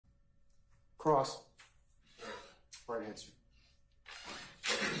Cross. Right answer.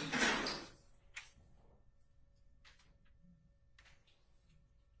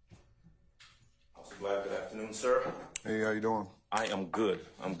 Officer Black, good afternoon, sir. Hey, how you doing? I am good.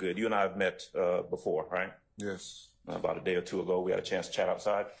 I'm good. You and I have met before, right? Yes. About a day or two ago, we had a chance to chat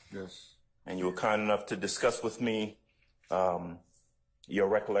outside. Yes. And you were kind enough to discuss with me your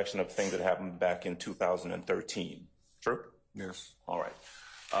recollection of things that happened back in 2013. True? Yes. All right.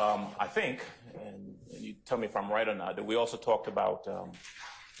 I think, and you tell me if I'm right or not, that we also talked about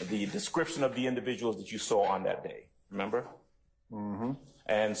the description of the individuals that you saw on that day. Remember? Mm-hmm.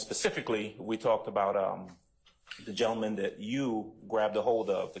 And specifically, we talked about the gentleman that you grabbed a hold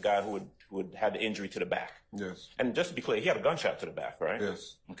of, the guy who had the injury to the back. Yes. And just to be clear, he had a gunshot to the back, right?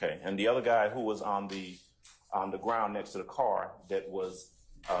 Yes. Okay. And the other guy who was on the ground next to the car that was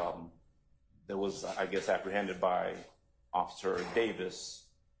I guess apprehended by Officer Davis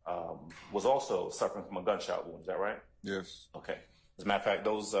was also suffering from a gunshot wound. Is that right? Yes. Okay. As a matter of fact,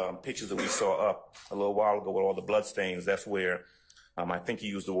 those pictures that we saw up a little while ago with all the blood stains, that's where I think you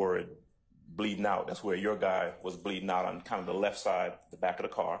used the word bleeding out. That's where your guy was bleeding out on kind of the left side, the back of the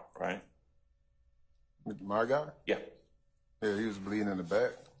car, right? My guy? Yeah. Yeah, he was bleeding in the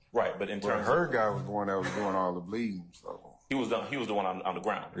back. Right, but in terms her guy was the one that was doing all the bleeding. So he was the one on the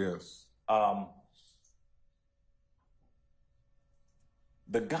ground. Yes.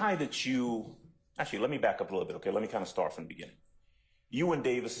 The guy that you actually, let me back up a little bit, okay? Let me kind of start from the beginning. You and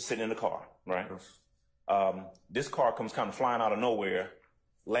Davis are sitting in the car, right? Yes. This car comes kind of flying out of nowhere,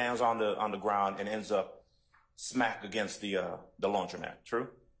 lands on the ground, and ends up smack against the laundromat. True?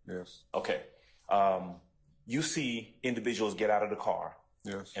 Yes. Okay. You see individuals get out of the car.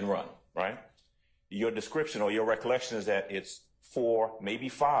 Yes. And run, right? Your description or your recollection is that it's 4, maybe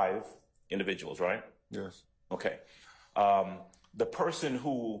 5 individuals, right? Yes. Okay. The person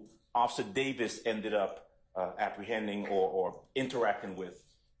who Officer Davis ended up apprehending or interacting with,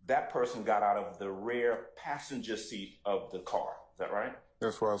 that person got out of the rear passenger seat of the car. Is that right?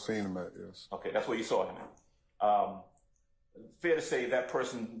 That's where I seen him at, yes. Okay, that's where you saw him at. Fair to say that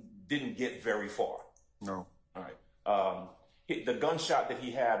person didn't get very far. No. All right. The gunshot that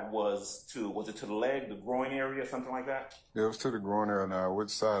he had was it to the leg, the groin area, something like that? Yeah, it was to the groin area now. Which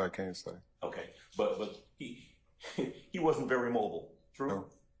side, I can't say. Okay. But he wasn't very mobile. True? No.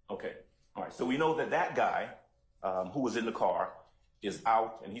 Okay. All right. So we know that guy who was in the car is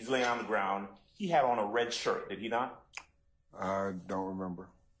out and he's laying on the ground. He had on a red shirt, did he not? I don't remember.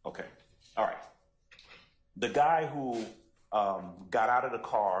 Okay. All right. The guy who got out of the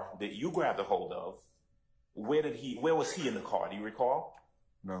car that you grabbed a hold of, where was he in the car? Do you recall?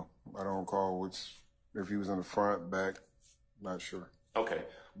 No, I don't recall if he was in the front, back, not sure. Okay.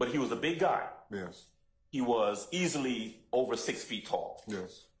 But he was a big guy. Yes. He was easily over 6 feet tall.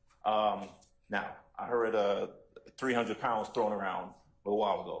 Yes. Now, I heard 300 pounds thrown around a little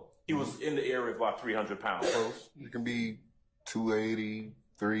while ago. He was in the area of about 300 pounds. Close. You can be 280,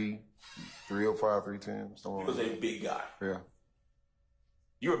 305, 310. He was a big guy. Yeah.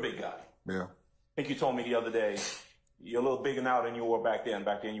 You're a big guy. Yeah. I think you told me the other day, you're a little bigger now than you were back then.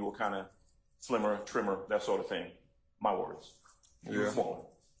 Back then you were kind of slimmer, trimmer, that sort of thing. My words. You were smaller.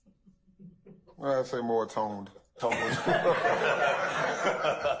 Well, I'd say more toned. Toned.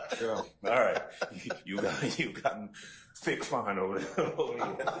 Yeah. All right. You've gotten thick fine over there.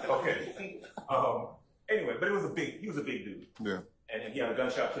 Okay. Anyway, but he was a big dude. Yeah. And he had a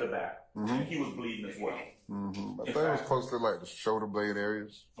gunshot to the back. Mm-hmm. And he was bleeding as well. Mm-hmm. I think it was close to like the shoulder blade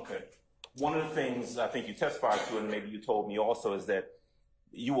areas. Okay. One of the things I think you testified to, and maybe you told me also, is that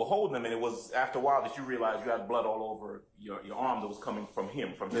you were holding him, and it was after a while that you realized you had blood all over your arm that was coming from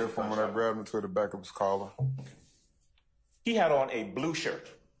him. From when I grabbed him to the back of his collar. He had on a blue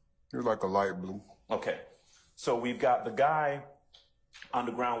shirt. It was like a light blue. Okay. So we've got the guy on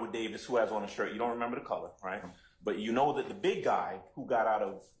the ground with Davis who has on a shirt. You don't remember the color, right? But you know that the big guy who got out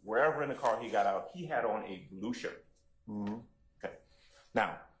of wherever in the car he got out, he had on a blue shirt. Mm-hmm. Okay.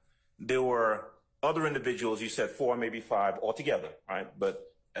 Now, there were other individuals, you said 4, maybe 5 altogether, right?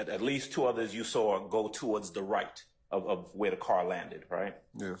 But at least 2 others you saw go towards the right of where the car landed, right?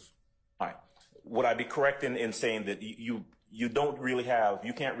 Yes. All right. Would I be correct in saying that you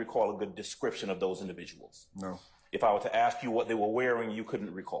can't recall a good description of those individuals? No. If I were to ask you what they were wearing, you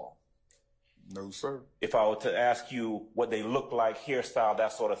couldn't recall? No, sir. If I were to ask you what they looked like, hairstyle,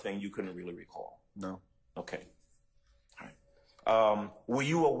 that sort of thing, you couldn't really recall? No. Okay. Were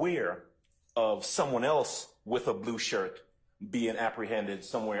you aware of someone else with a blue shirt being apprehended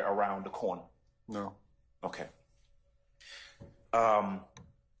somewhere around the corner? No. Okay.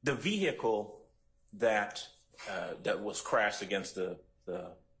 The vehicle that was crashed against the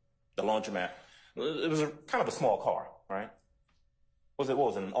the laundromat. It was kind of a small car, right? What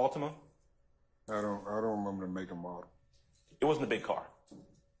was it, an Altima? I don't remember the make and model. It wasn't a big car.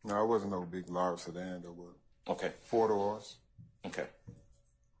 No, it wasn't no big large sedan though. But Okay. 4 doors. Okay.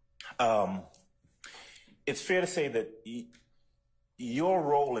 It's fair to say that your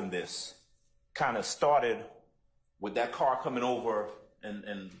role in this kind of started with that car coming over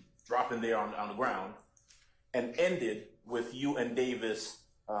and dropping there on the ground, and ended with you and Davis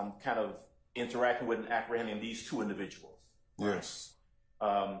kind of interacting with and apprehending these two individuals. Yes.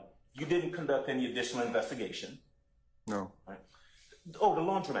 You didn't conduct any additional investigation. No. Right? Oh, the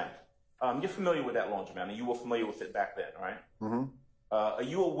laundromat. You're familiar with that laundromat, and you were familiar with it back then, right? Mm-hmm. Are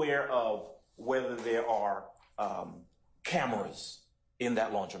you aware of whether there are cameras in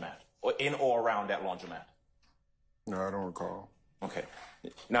that laundromat, or in or around that laundromat? No, I don't recall. Okay.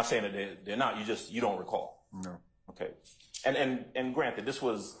 Not saying that they're not, you don't recall. No. Okay. And granted, this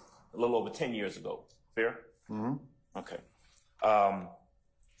was a little over 10 years ago. Fair? Mm-hmm. Okay.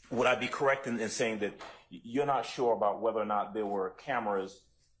 Would I be correct in saying that you're not sure about whether or not there were cameras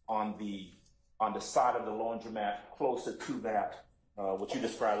on the side of the laundromat closer to that, what you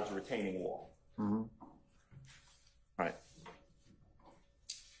described as a retaining wall? Mm-hmm. Right.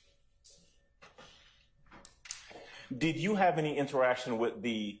 Did you have any interaction with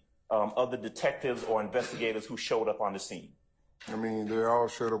the other detectives or investigators who showed up on the scene? I mean, they all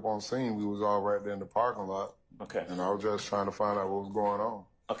showed up on scene. We was all right there in the parking lot. Okay. And I was just trying to find out what was going on.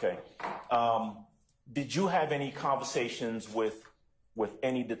 Okay. Did you have any conversations with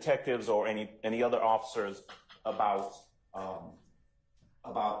any detectives or any other officers about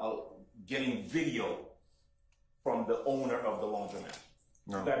getting video from the owner of the laundromat?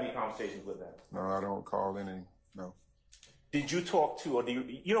 No. Did you have any conversations with that? No, I don't recall any. No. Did you talk to, or do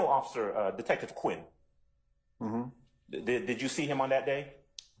you know Officer Detective Quinn? Mm-hmm. Did you see him on that day?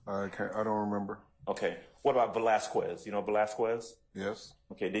 I don't remember. Okay. What about Velasquez? You know Velasquez? Yes.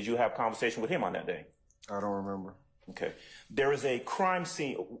 Okay. Did you have conversation with him on that day? I don't remember. Okay. There is a crime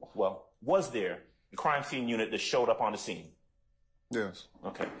scene. Well, was there a crime scene unit that showed up on the scene? Yes.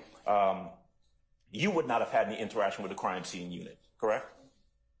 Okay. You would not have had any interaction with the crime scene unit, correct?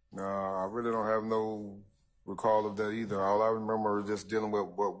 No, I really don't have no recall of that either. All I remember is just dealing with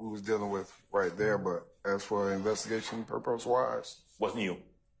what we was dealing with right there. But as for investigation purpose-wise, wasn't you?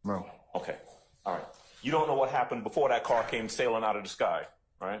 No. Okay. All right. You don't know what happened before that car came sailing out of the sky,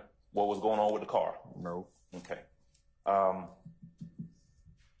 right? What was going on with the car? No. Okay.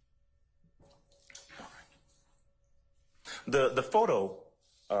 The photo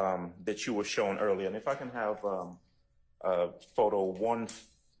that you were showing earlier, and if I can have photo one,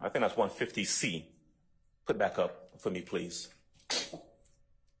 I think that's 150C. Put back up for me, please.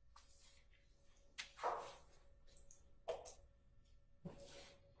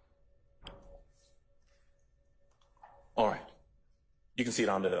 All right. You can see it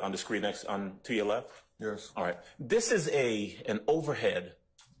on the screen next to your left. Yes. All right. This is an overhead,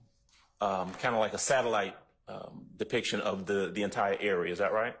 kind of like a satellite depiction of the entire area. Is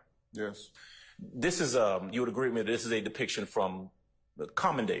that right? Yes. This is you would agree with me. This is a depiction from the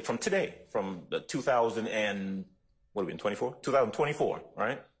common day, from today, from the 2000 and what are we in 24? 2024,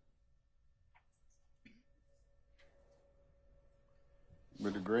 right?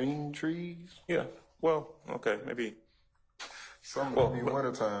 With the green trees. Yeah. Well, okay, maybe.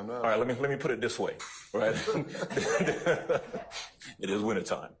 Wintertime now. All right, let me put it this way, right? It is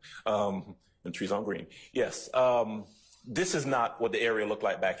wintertime, and trees aren't green. Yes, this is not what the area looked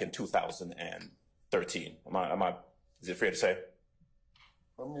like back in 2013. Is it fair to say?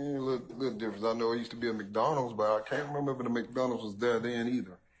 I mean, a little difference. I know it used to be a McDonald's, but I can't remember if the McDonald's was there then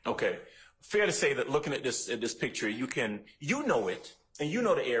either. Okay, fair to say that looking at this picture, you know it, and you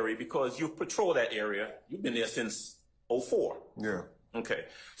know the area because you've patrolled that area. You've been there since 2004. Yeah. Okay.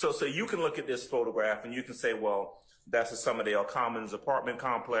 So you can look at this photograph and you can say, well, that's the Summerdale Commons apartment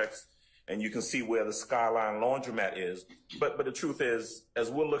complex, and you can see where the Skyline laundromat is. But the truth is, as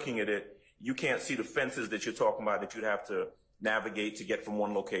we're looking at it, you can't see the fences that you're talking about that you'd have to navigate to get from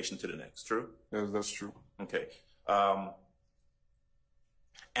one location to the next. True? Yes, that's true. Okay.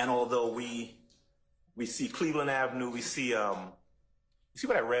 And although we see Cleveland Avenue, we see you see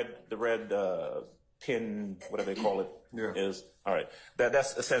what the red pin, whatever they call it, is? All right.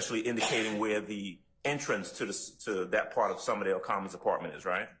 That's essentially indicating where the entrance to that part of Summerdale Commons apartment is,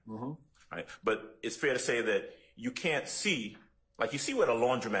 right? Mm-hmm. Right. But it's fair to say that you can't see, like you see where the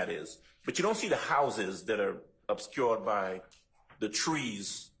laundromat is, but you don't see the houses that are obscured by the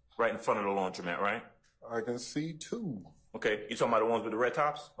trees right in front of the laundromat, right? I can see two. Okay. You talking about the ones with the red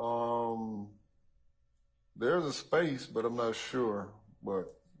tops? There's a space, but I'm not sure. But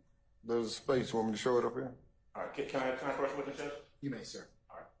there's a space. You want me to show it up here? All right, can I first witness, Judge? You may, sir.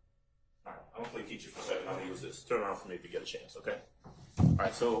 All right, I'm gonna play teacher for a second. I'm gonna use this. Turn around for me if you get a chance, okay? All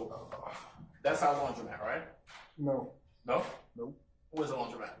right, so that's our laundromat, right? No. No? Nope. Where's the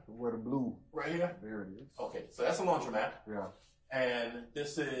laundromat? Where the blue? Right here? There it is. Okay, so that's a laundromat. Yeah. And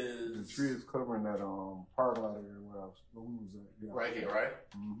this is... The tree is covering that parking lot area where we was at. Yeah. Right here, right?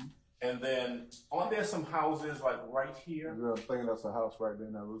 Mm-hmm. And then, aren't there some houses like right here? Yeah, I'm thinking that's a house right there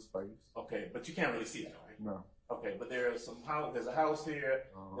in that little space. Okay, but you can't really see that, right? No. Okay, but there's some house. There's a house here.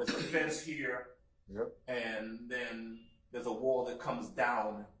 There's a fence here. Yep. And then there's a wall that comes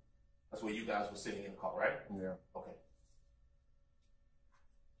down. That's where you guys were sitting in the car, right? Yeah. Okay.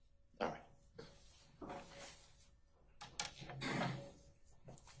 All right.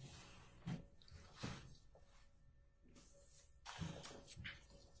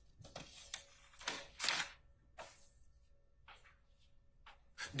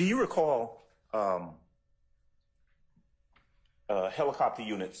 Do you recall helicopter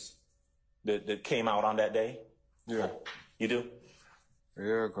units that came out on that day? Yeah. You do?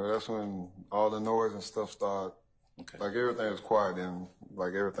 Yeah, because that's when all the noise and stuff started. Okay. Like everything was quiet and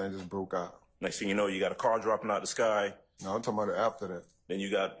like everything just broke out. Next thing you know, you got a car dropping out the sky. No, I'm talking about it after that. Then you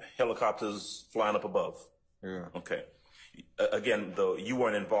got helicopters flying up above. Yeah. Okay. Again, though, you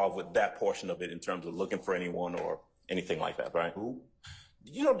weren't involved with that portion of it in terms of looking for anyone or anything like that, right? Who?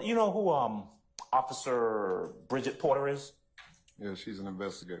 You know who Officer Bridget Porter is? Yeah, she's an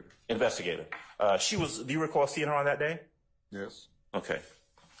investigator. Investigator. Do you recall seeing her on that day? Yes. Okay.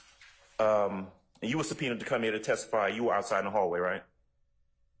 And you were subpoenaed to come here to testify. You were outside in the hallway, right?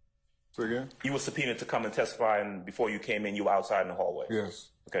 So again? You were subpoenaed to come and testify, and before you came in, you were outside in the hallway. Yes.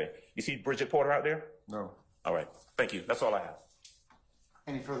 Okay. You see Bridget Porter out there? No. All right. Thank you. That's all I have.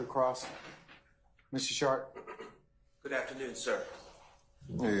 Any further cross? Mr. Sharp? Good afternoon, sir.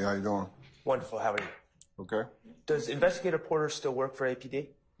 Hey, how you doing? Wonderful. How are you? Okay. Does Investigator Porter still work for APD?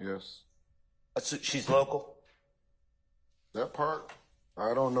 Yes. So she's local? That part,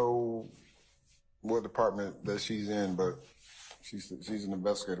 I don't know what department that she's in, but she's an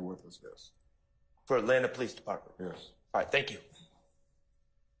investigator with us, yes. For Atlanta Police Department? Yes. All right, thank you.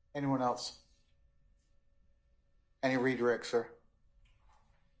 Anyone else? Any redirect, sir?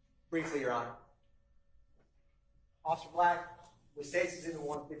 Briefly, Your Honor. Officer Black, with Stacey's in the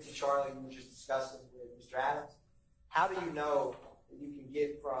 150 Charlie you were just discussing with Mr. Adams, how do you know that you can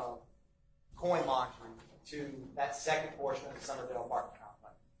get from coin laundry to that second portion of the Somerville apartment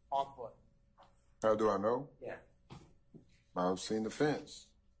complex on foot? How do I know? Yeah. I've seen the fence.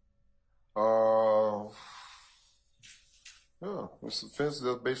 Yeah, it's a fence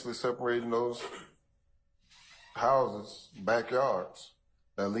that's basically separating those houses, backyards,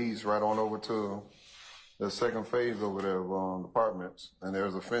 that leads right on over to the second phase over there of apartments. And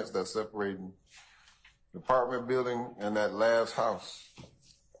there's a fence that's separating the apartment building and that last house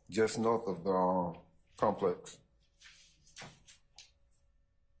just north of the complex.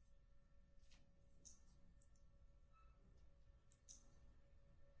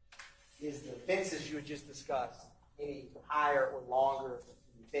 Is the fences you had just discussed any higher or longer than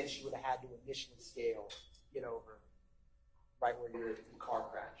the fence you would have had to initially scale to get over right where your car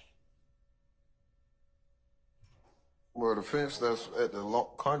crashed? Well, the fence that's at the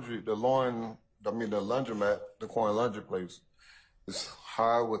laundromat, the coin laundry place, is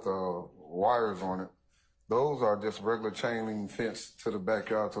high with wires on it. Those are just regular chain link fence to the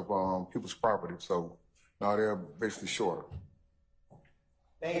backyards of people's property. So now they're basically shorter.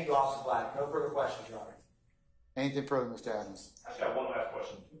 Thank you, Officer Black. No further questions, Your Honor. Anything further, Mr. Adams? I got one last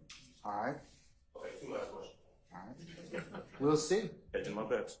question. All right. Okay, two last questions. All right. We'll see. Hedging my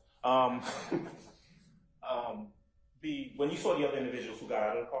bets. When you saw the other individuals who got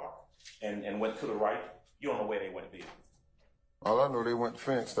out of the car and went to the right, you don't know where they went, do you? All I know, they went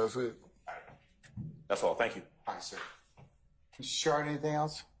fence. That's it. All right. That's all. Thank you. All right, sir. Mr. Sharp, anything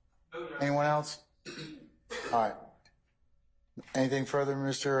else? Anyone else? All right. Anything further,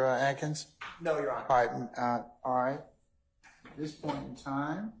 Mr. Atkins? No, Your Honor. All right. At this point in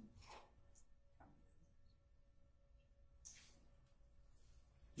time,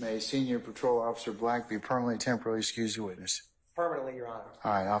 may Senior Patrol Officer Black be permanently temporarily excused as witness? Permanently, Your Honor.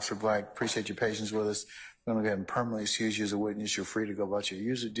 All right, Officer Black, appreciate your patience with us. I'm going to go ahead and permanently excuse you as a witness. You're free to go about your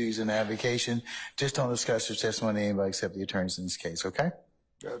usual duties and avocation. Just don't discuss your testimony to anybody except the attorneys in this case, okay?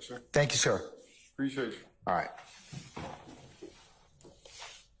 Gotcha. Thank you, sir. Appreciate you. All right.